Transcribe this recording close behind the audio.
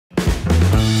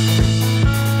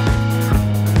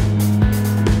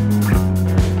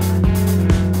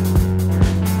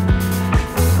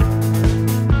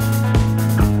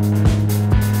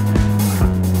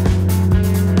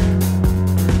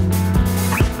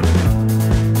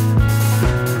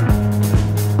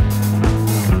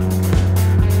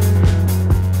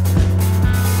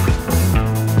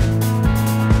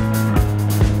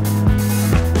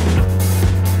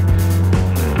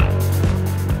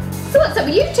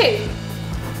too?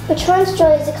 We're trying to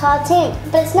draw as a cartoon,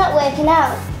 but it's not working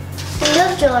out. We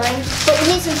love drawing, but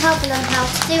we need some help on how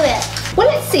to do it. Well,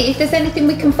 let's see if there's anything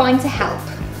we can find to help.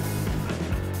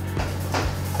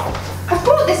 I've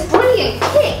brought this brilliant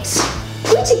kit,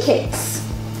 Witty Kits.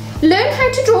 Learn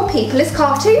how to draw people as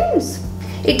cartoons.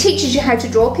 It teaches you how to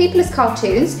draw people as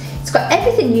cartoons. It's got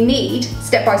everything you need,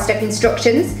 step-by-step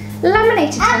instructions,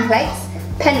 laminated templates,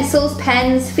 pencils,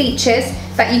 pens, features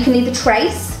that you can either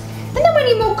trace, and then when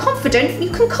you're more confident, you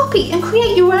can copy and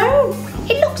create your own.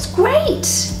 It looks great.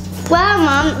 Wow,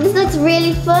 Mum, this looks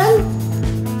really fun.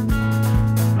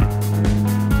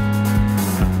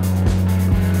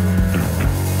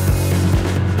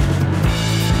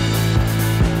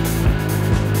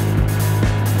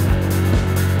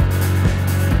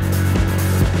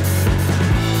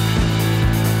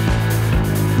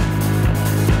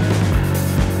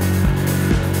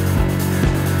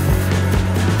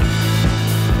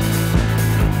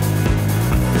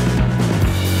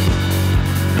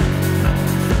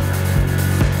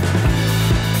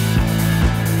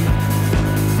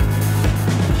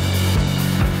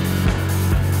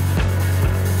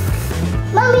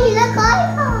 Mummy, look,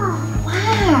 I got.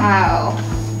 Wow.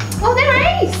 Oh, they're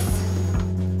ace.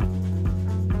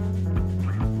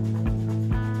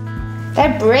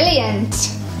 They're brilliant.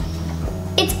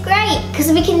 It's great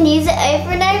because we can use it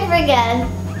over and over again.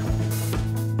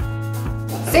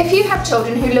 So if you have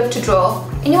children who love to draw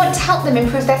and you want to help them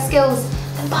improve their skills,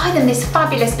 then buy them this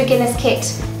fabulous beginner's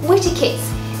kit, Witty Kits.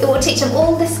 It will teach them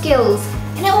all the skills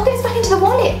and it all goes back into the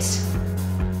wallet.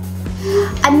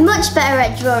 I'm much better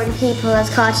at drawing people as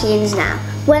cartoons now.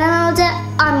 When I'm older,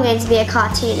 I'm going to be a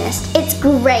cartoonist. It's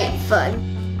great fun.